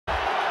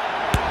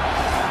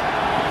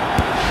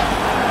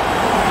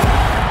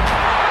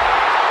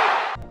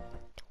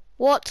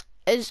What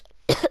is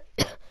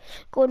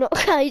going on,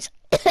 guys?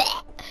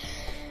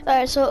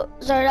 Alright, so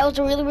sorry, that was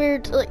a really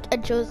weird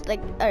intro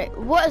thing. Alright,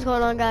 what is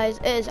going on, guys?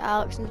 It is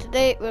Alex, and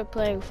today we're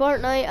playing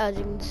Fortnite, as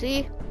you can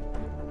see.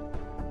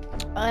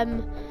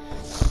 I'm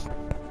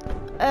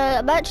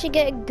actually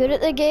getting good at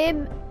the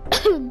game.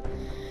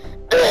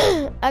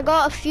 I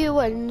got a few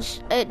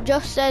wins. It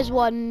just says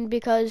 1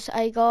 because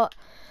I got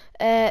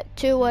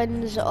 2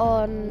 wins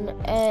on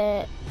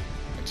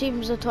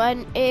teams of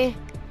 20.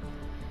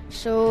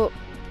 So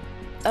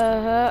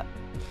I'm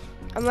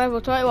level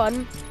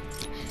 21.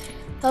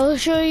 I'll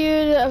show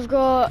you that I've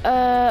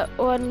got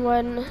 1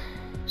 win.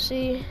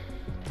 See,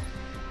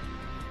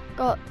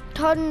 got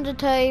tons of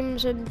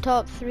times in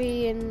top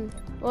 3 and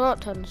well,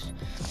 not tons.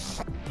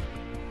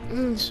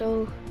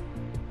 So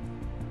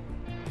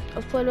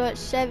I've played about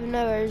 7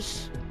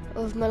 hours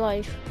of my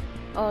life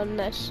on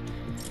this.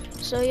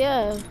 So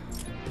yeah.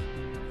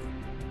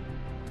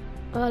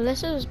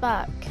 This is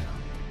back.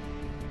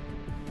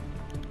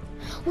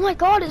 Oh my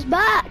god, it's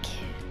back!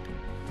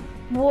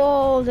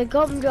 Whoa, the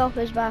gumdrop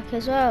is back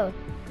as well.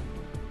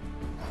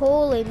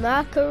 Holy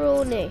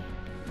macaroni.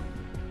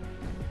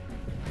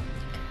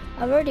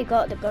 I've already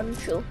got the gun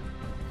show.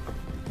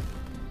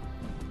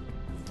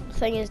 The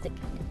thing is that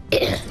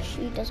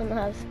she doesn't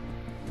have.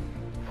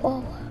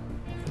 Whoa.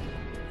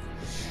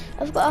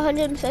 I've got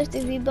 150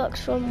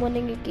 V-Bucks from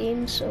winning a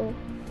game, so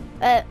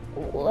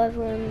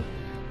level in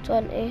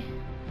 20.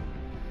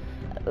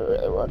 I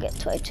really want to get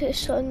 22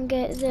 so I can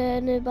get the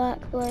new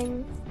back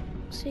bling.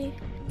 See?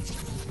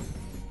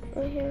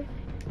 Right here.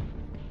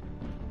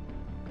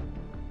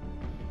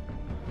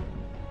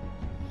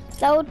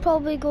 That would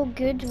probably go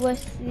good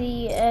with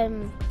the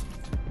I'm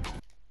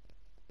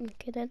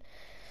kidding.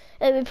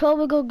 It would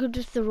probably go good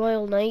with the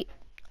Royal Knight.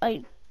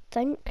 I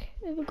think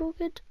it would go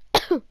good.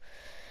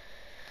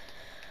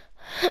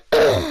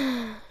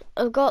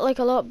 I've got like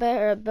a lot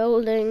better at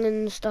building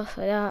and stuff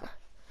like that.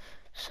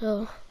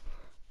 So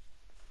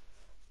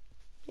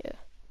yeah.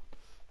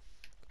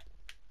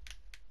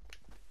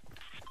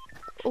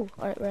 Oh,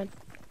 alright, run.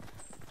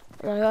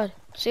 Oh my god.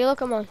 See,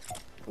 look, I'm on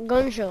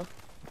gun show.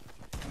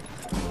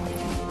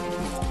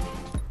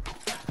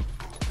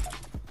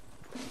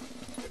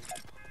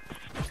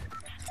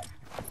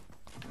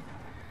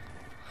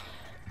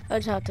 I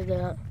just have to do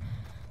that.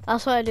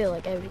 That's what I do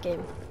like every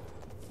game.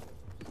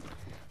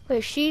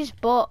 Wait, she's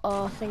bought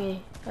a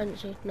thingy, hasn't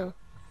she? No.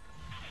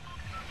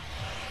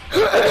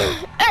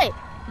 Hey!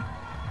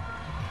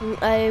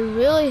 I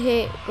really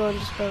hate going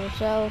to by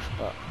myself,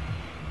 but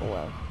oh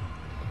well.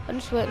 I'm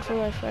just waiting for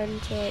my friend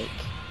to like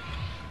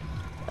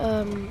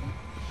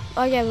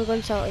oh yeah, we're going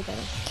to sell it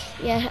together.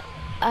 Yeah,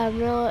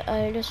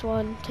 I'm just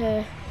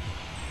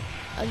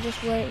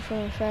waiting for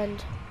my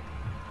friend.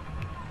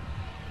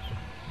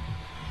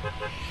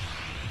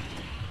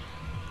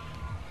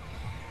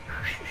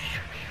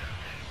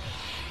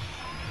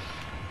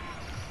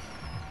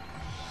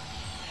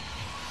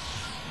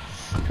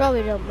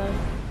 Probably don't know.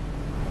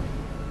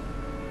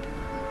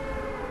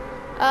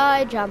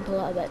 I jumped a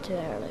little bit too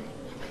early.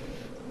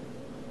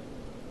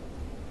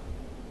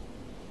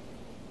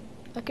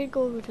 I could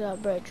go over to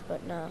that bridge,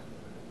 but nah.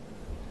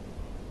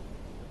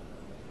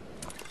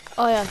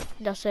 Oh yeah,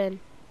 just saying.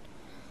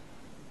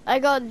 I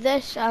got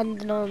this and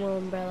the normal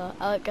umbrella.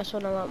 I like this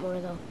one a lot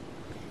more though.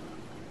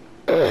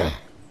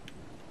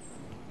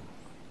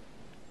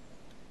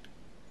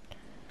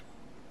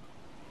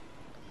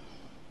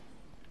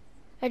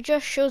 It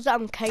just shows that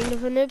I'm kind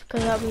of a noob,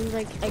 because that means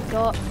like I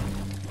got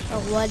a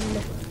 1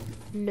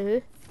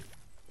 new.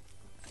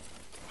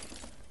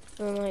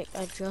 And like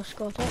I just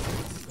got it.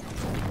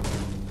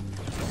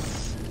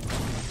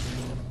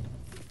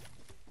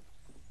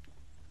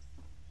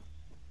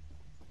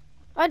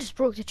 I just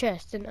broke the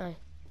chest, didn't I?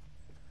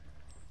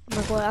 Oh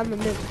my god, I'm a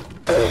noob.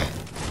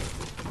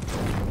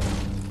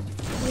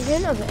 You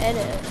didn't have to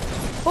edit it.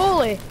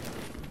 Holy!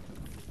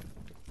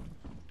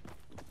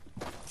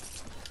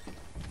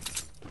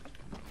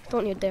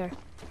 Don't you dare.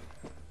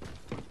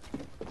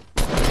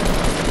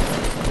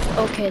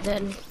 Okay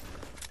then.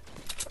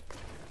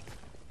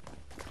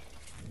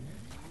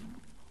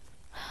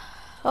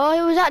 Oh,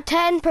 it was at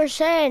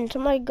 10%. Oh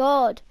my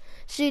god.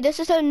 See, this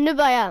is how noob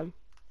I am.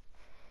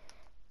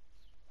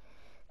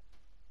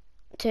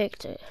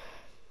 Take it.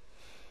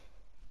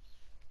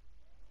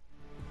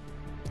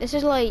 This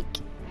is like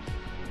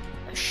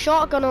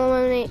shotgun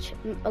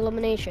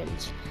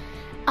eliminations.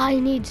 I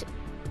need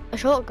a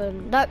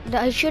shotgun. That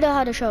I should have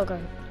had a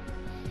shotgun.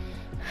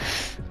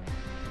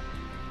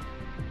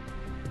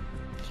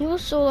 He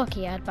was so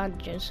lucky he had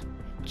bandages.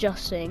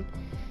 Just saying.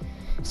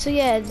 So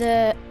yeah,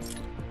 the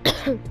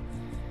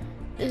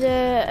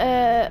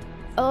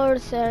other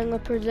thing, the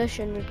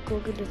position would go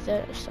good with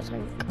this, I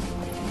think.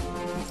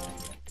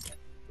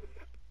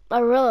 I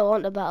really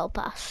want the battle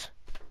pass.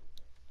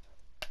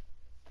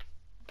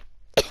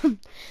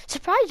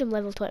 Surprised I'm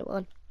level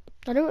 21.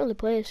 I don't really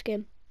play this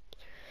game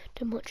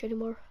too much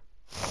anymore.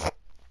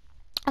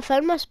 I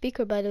found my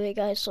speaker, by the way,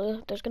 guys,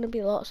 so there's gonna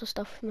be lots of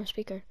stuff from my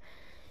speaker.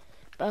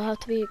 But I have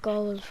to be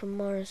goggles from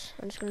Mars.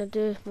 I'm just gonna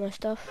do my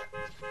stuff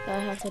that I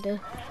have to do.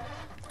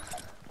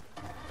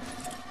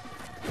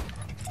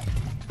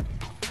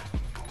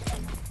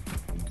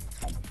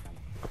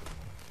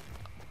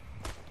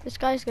 This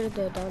guy's gonna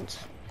do a dance.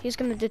 He's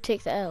gonna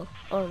take the L,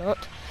 or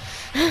not.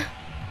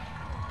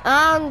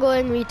 I'm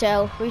going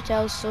retail.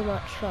 Retail's so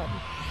much fun.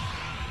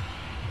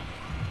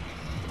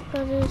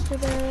 I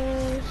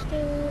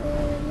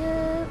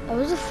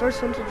was the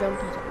first one to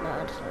jump at it.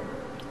 Nah, it's fine.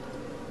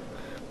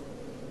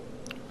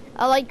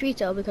 I like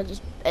retail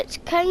because it's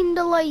kind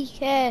of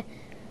like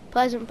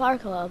Pleasant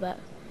Park a little bit.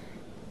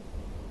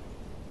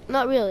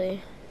 Not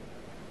really,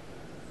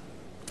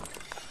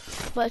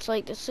 but it's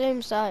like the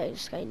same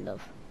size, kind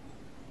of.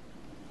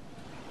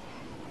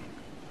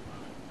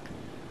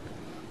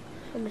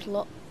 And there's a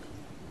lot.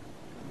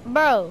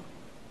 Bro,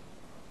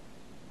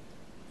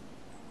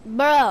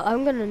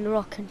 I'm gonna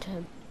rock into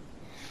him.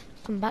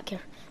 Come back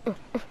here.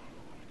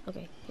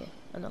 Okay, yeah,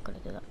 I'm not gonna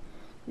do that.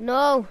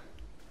 No,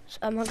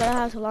 I'm gonna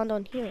have to land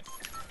on here.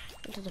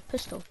 Into the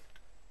pistol.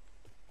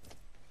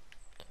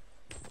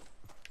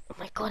 Oh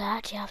my god, I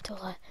actually have to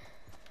like.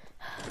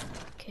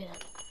 Okay then.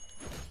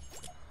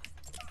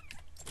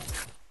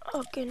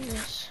 Oh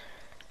goodness.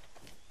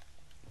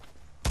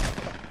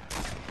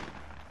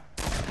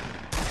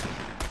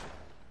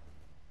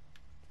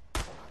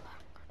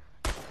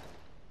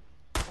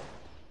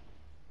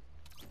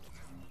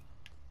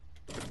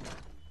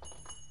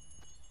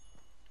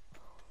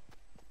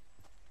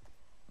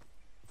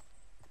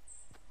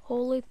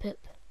 Holy pip.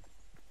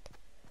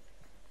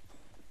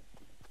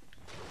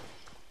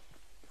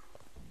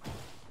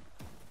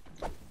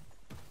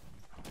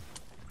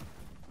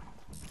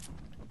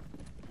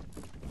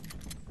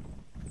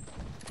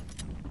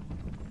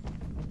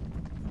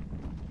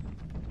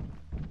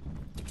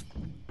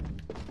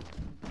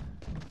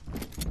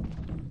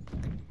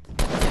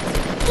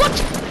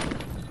 What?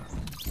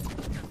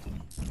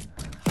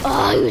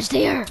 Oh, he was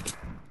there.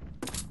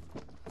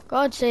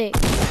 God's sake.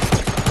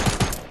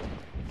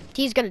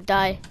 He's gonna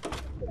die.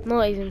 I'm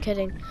not even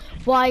kidding.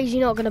 Why is he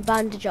not gonna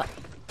bandage up?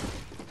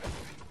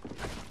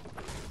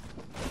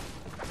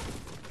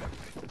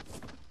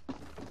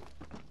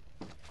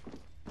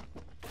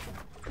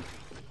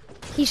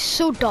 He's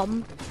so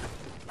dumb.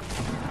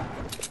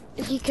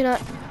 He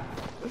cannot.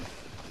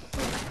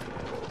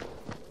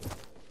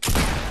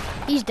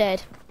 He's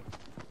dead.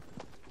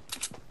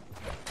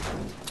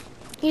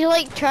 He's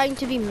like trying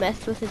to be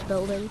myth with his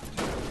building.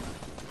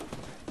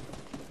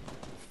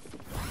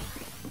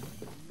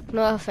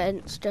 No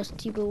offense, just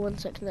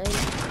T-Bo169.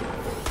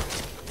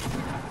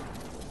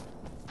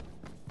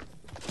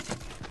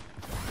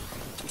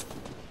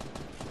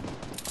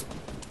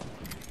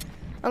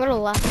 I'm gonna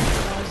laugh at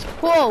you guys.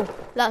 Whoa!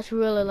 That's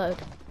really loud.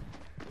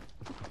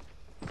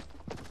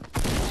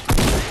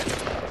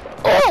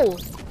 Oh!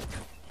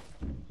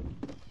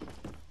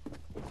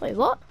 Wait,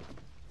 what?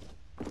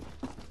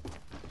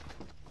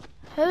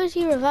 How is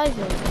he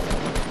reviving?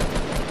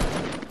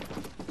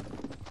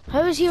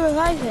 How is he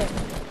reviving?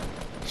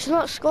 It's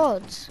not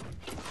squads.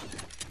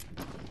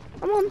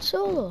 I'm on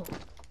solo.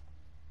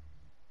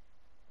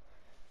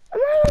 Am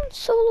I on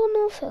solo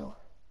no fill?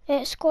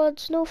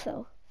 Squads no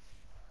fill.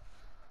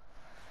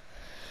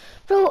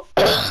 Bro.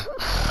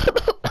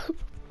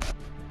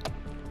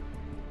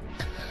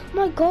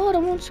 My god,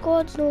 I'm on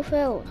squads no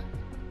fill.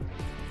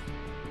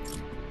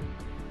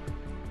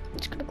 I'm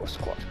just gonna go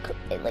squad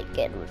and like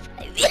get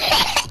revived.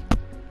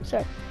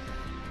 Sorry.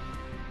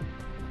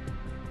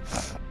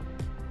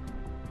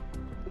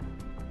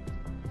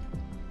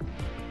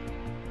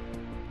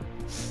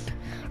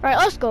 Right,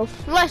 let's go.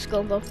 Let's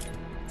go, bro.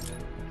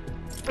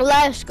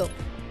 Let's go.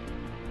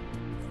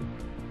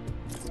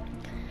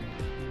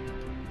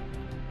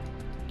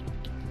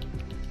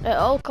 At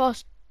all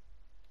costs.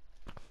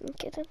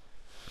 Okay then.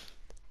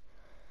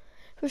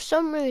 For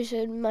some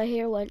reason, my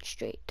hair went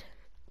straight.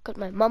 Because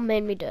my mum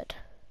made me do it.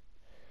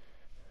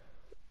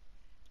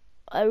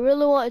 I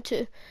really wanted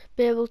to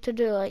be able to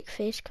do like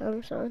face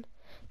cams on.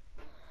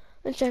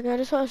 And check, I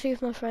just want to see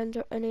if my friends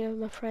or any of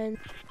my friends,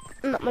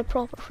 not my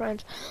proper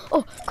friends.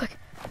 Oh, quick.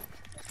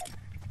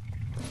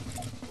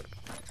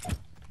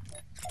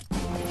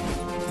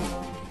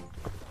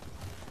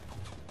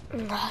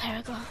 Oh, there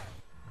we go.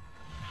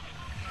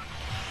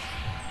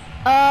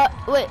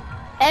 Wait.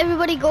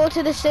 Everybody go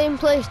to the same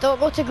place. Don't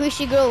go to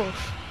Greasy Grove.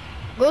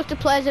 Go to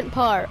Pleasant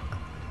Park.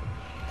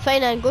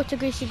 Fine, and go to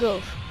Greasy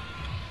Grove.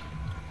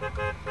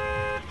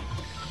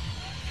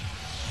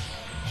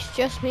 It's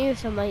just me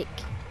with a mic.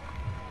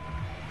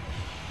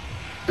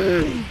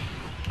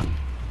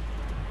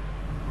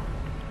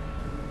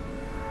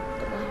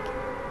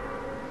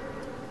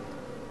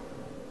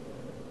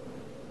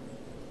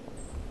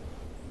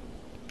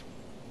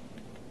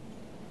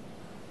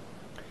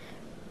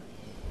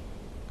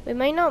 We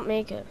might not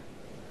make it.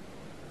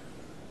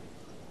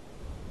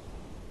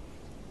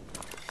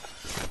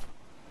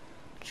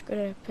 Just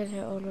gonna put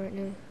it on right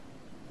now.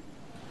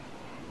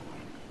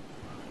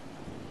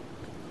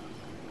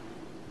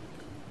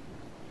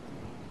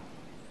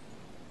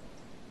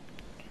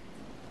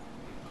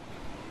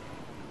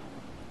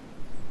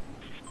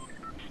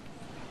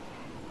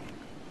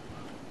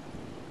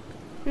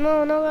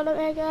 No, not gonna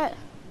make it.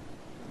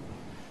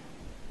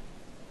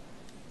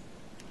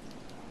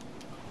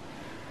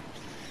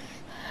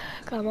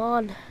 Come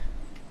on.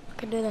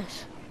 can do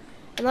this.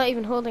 I'm not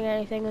even holding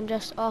anything, I'm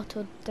just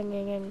auto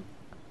thingying.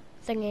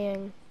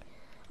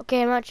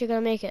 Okay, I'm actually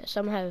gonna make it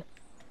somehow.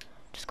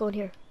 Just go in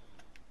here.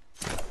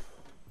 How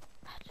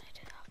did I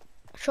do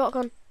that?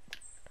 Shotgun.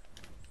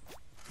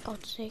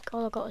 God's sake,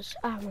 all I got is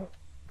ammo.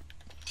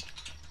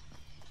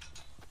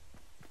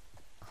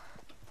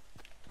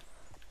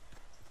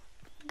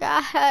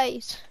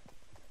 Guys!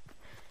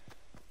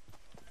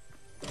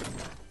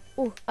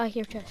 Oh, I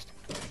hear chest.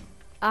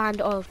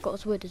 And all I've got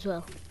is wood as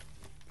well.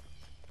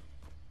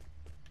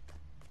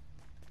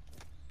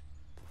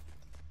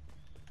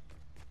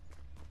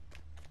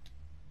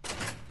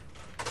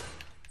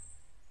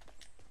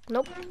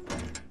 Nope.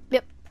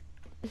 Yep.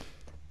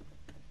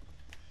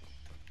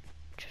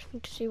 Just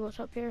need to see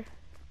what's up here.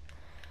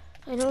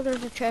 I know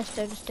there's a chest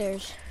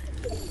downstairs.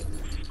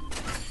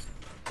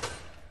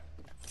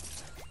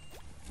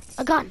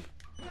 A gun!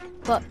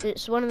 But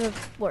it's one of the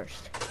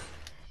worst.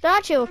 They're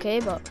actually okay,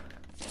 but...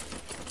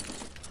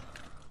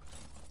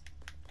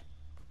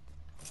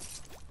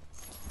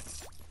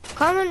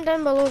 Comment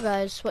down below,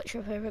 guys, what's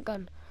your favorite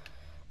gun?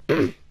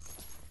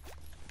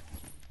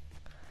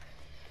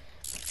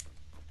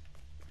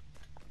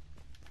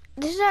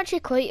 This is actually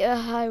quite a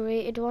high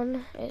rated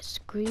one. It's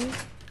green.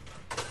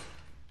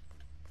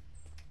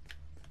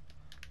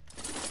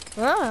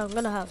 Ah, I'm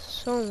gonna have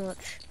so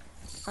much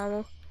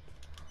ammo.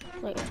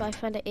 Like if I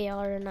find an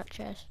AR in that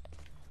chest,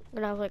 I'm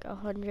gonna have like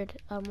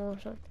 100 ammo or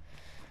something.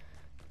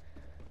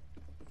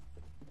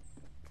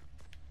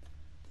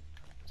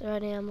 Is there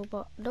any ammo?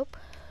 But nope.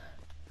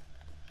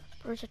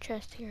 Where's a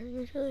chest here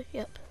usually?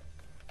 Yep.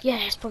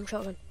 Yes, pump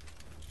shotgun.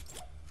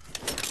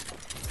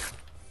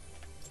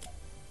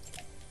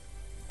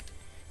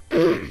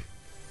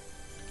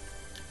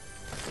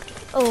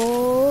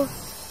 Oh.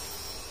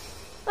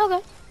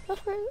 Okay,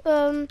 that's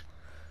fine.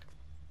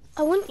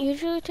 I wouldn't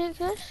usually take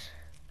this,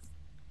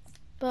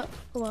 but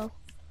oh well.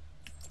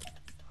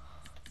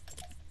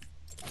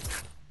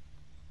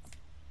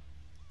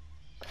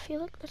 I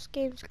feel like this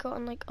game's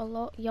gotten like a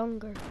lot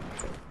younger.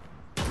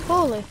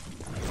 Holy.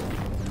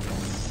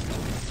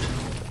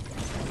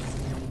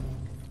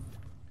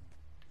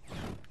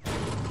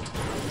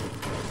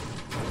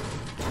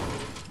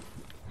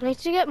 I need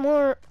to get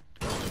more.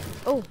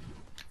 Oh.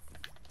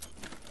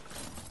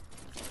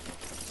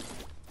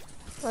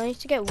 I need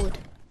to get wood.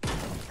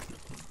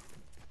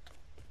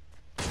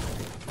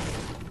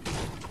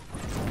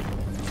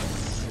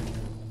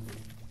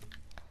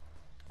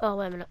 Oh,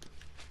 wait a minute.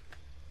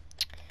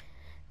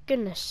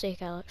 Goodness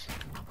sake, Alex.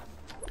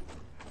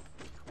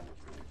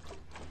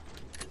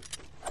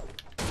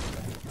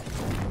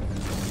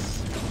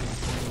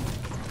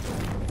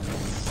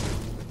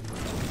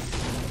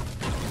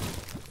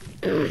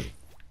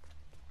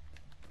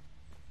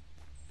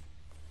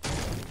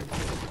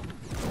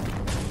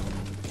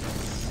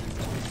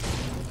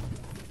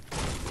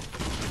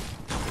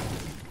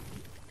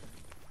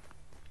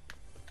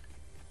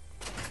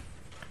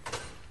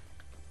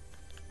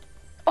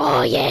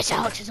 Oh yes,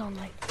 Alex is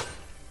online.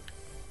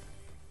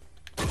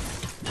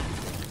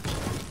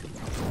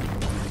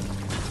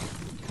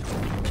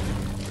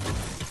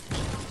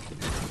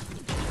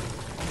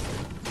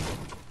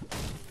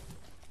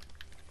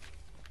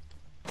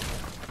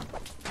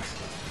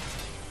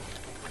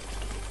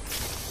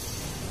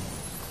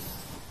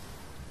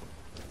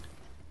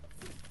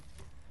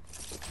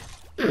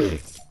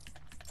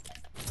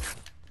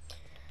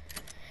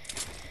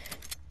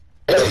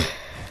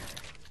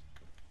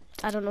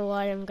 I don't know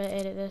why I'm gonna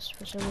edit this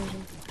for some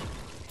reason.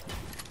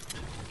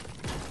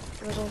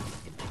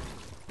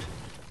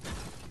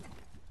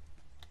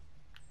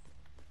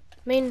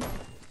 I mean,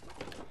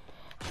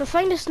 if I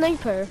find a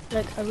sniper,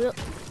 like a real...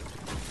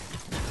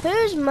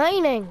 Who's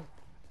mining?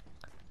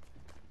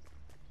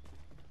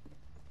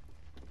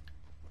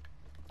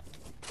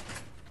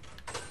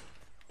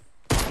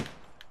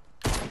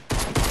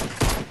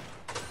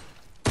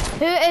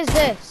 Who is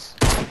this?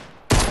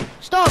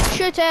 Stop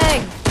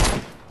shooting!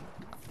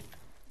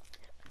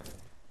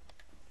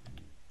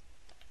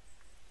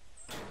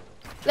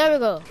 There we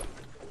go.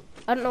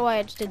 I don't know why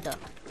I just did that.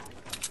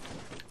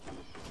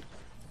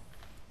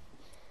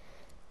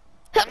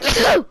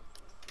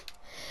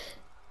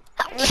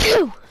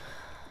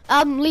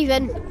 I'm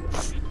leaving.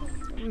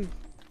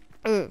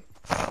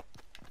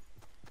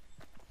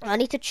 I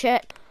need to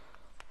check.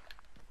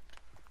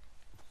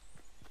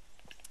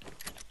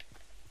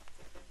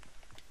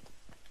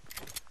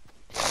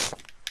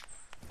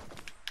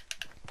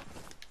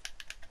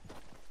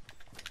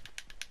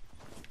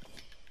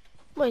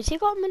 Wait, has he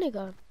got a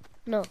minigun?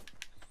 No.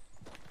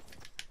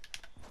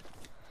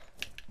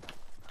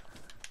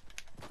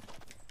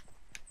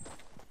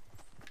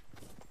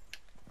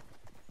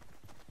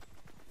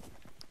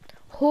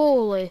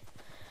 Holy,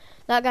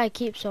 that guy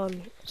keeps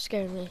on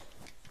scaring me.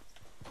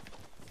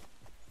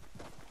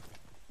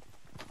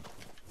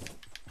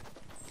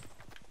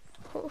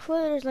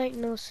 Hopefully there's like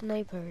no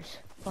snipers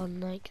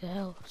on like the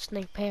hell,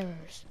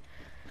 snipers.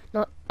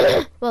 Not,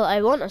 well,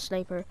 I want a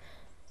sniper.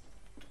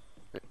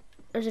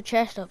 There's a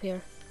chest up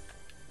here.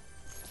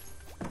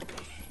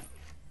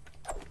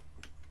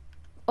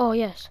 Oh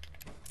yes.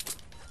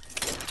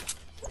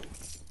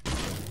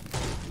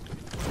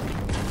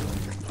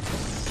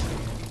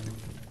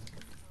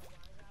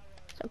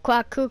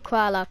 kwaku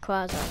kwala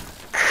kwaza.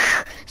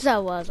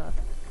 Zawaza.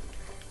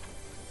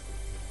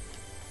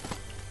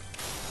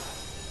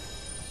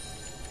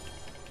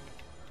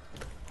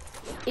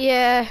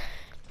 Yeah.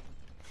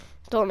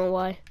 Don't know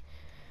why.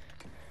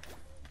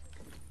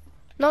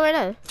 Not right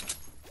now.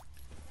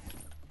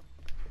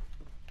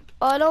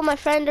 Oh no, my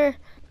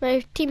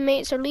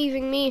teammates are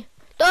leaving me.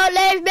 Don't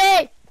leave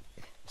me!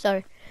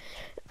 Sorry.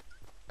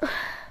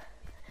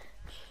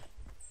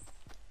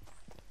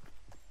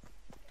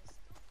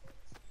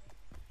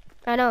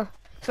 I know.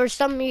 For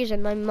some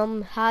reason, my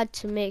mum had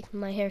to make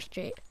my hair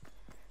straight.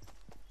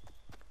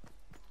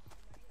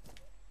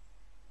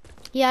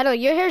 Yeah, I know.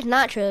 Your hair's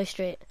naturally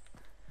straight.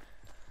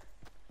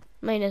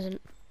 Mine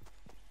isn't.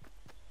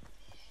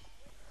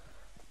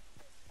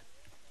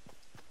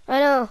 I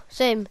know.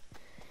 Same.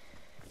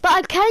 But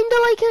I kinda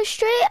like it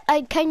straight.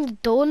 I kinda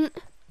don't.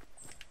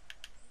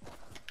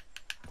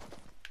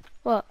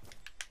 What?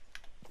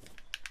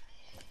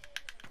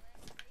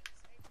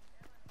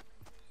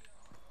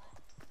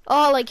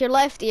 Oh, like your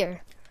left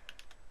ear.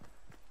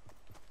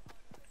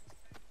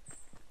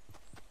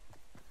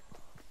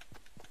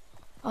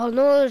 Oh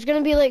no, there's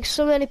gonna be like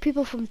so many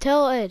people from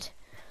Tilted.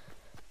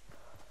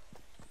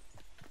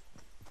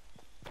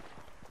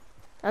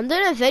 I'm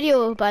doing a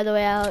video, by the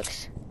way,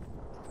 Alex.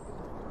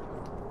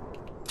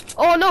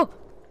 Oh no!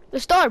 The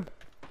storm!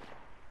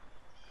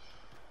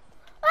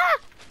 Ah!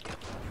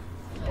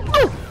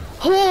 Oh!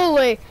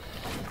 Holy!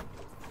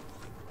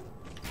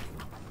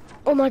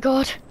 Oh my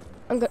god.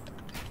 I'm good.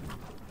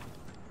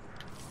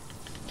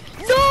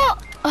 No!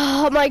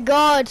 Oh my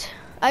god.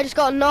 I just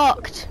got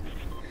knocked.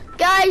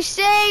 Guys,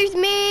 save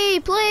me!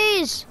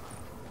 Please!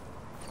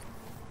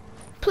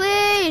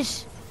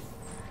 Please!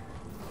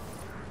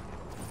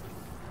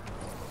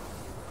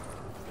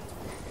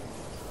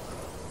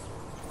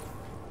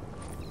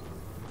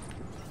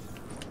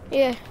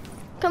 Yeah.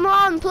 Come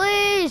on,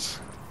 please!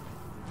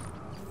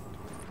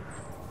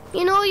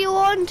 You know you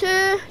want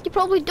to. You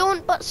probably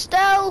don't, but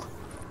still.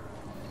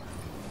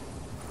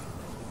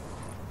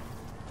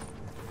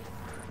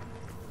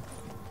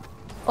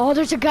 Oh,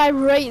 there's a guy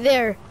right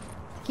there.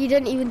 He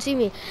didn't even see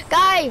me.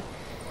 Guy!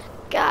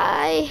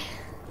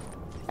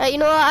 You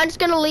know what? I'm just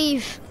gonna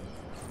leave.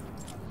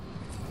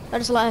 I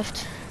just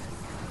left.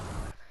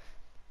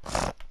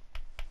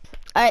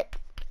 Alright.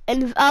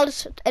 And I'll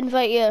just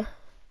invite you.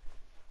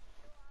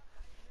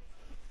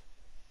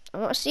 I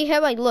want to see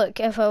how I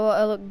look, if I want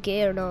to look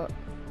gay or not.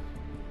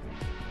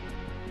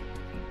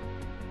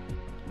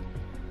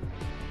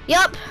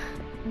 Yup,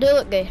 do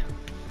look gay.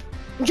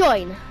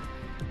 Join.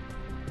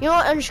 You know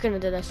what, I'm just gonna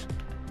do this.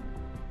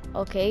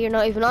 Okay, you're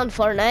not even on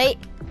Fortnite.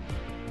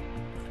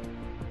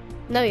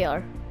 No, you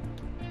are.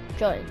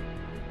 Join.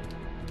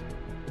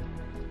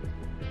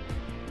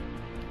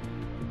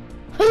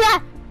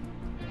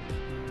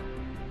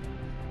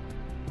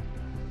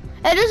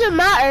 It doesn't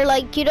matter,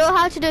 like, you don't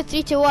have to do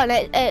 3, 2, 1.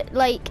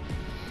 Like,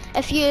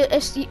 if you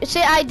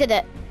say I did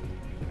it.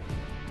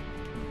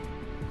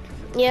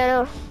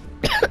 Yeah,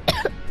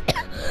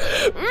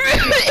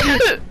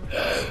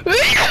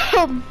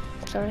 no.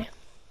 Sorry.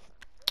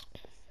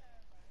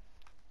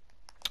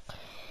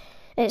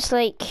 It's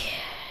like,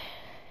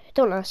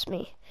 don't ask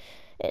me.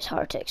 It's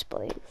hard to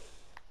explain.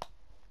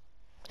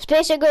 It's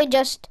basically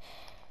just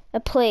a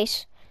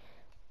place.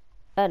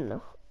 I don't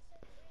know.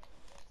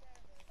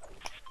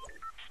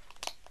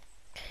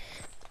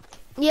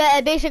 Yeah,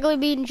 it basically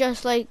means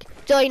just like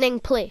joining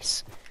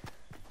place.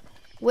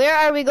 Where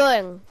are we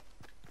going?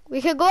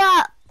 We could go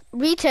at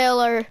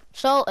retail or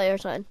salty or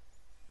something.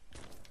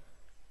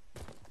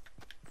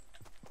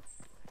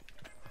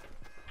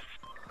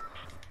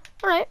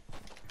 Alright.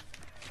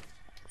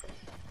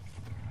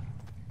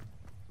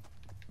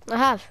 I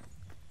have.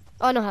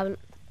 Oh no, I haven't.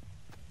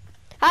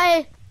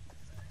 Hi!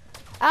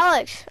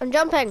 Alex, I'm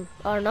jumping.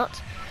 Or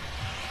not.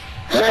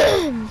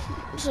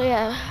 So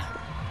yeah.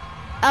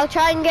 I'll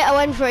try and get a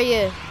win for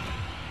you.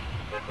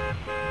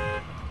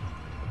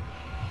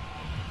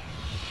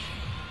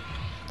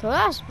 So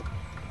that's...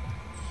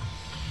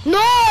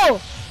 No!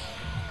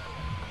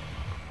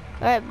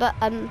 Alright, but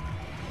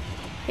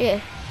yeah.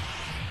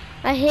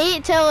 I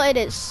hate Tilted,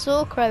 it's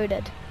so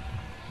crowded.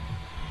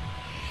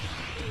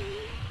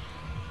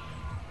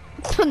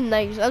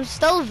 Nice, I'm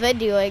still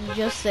videoing,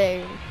 just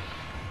saying.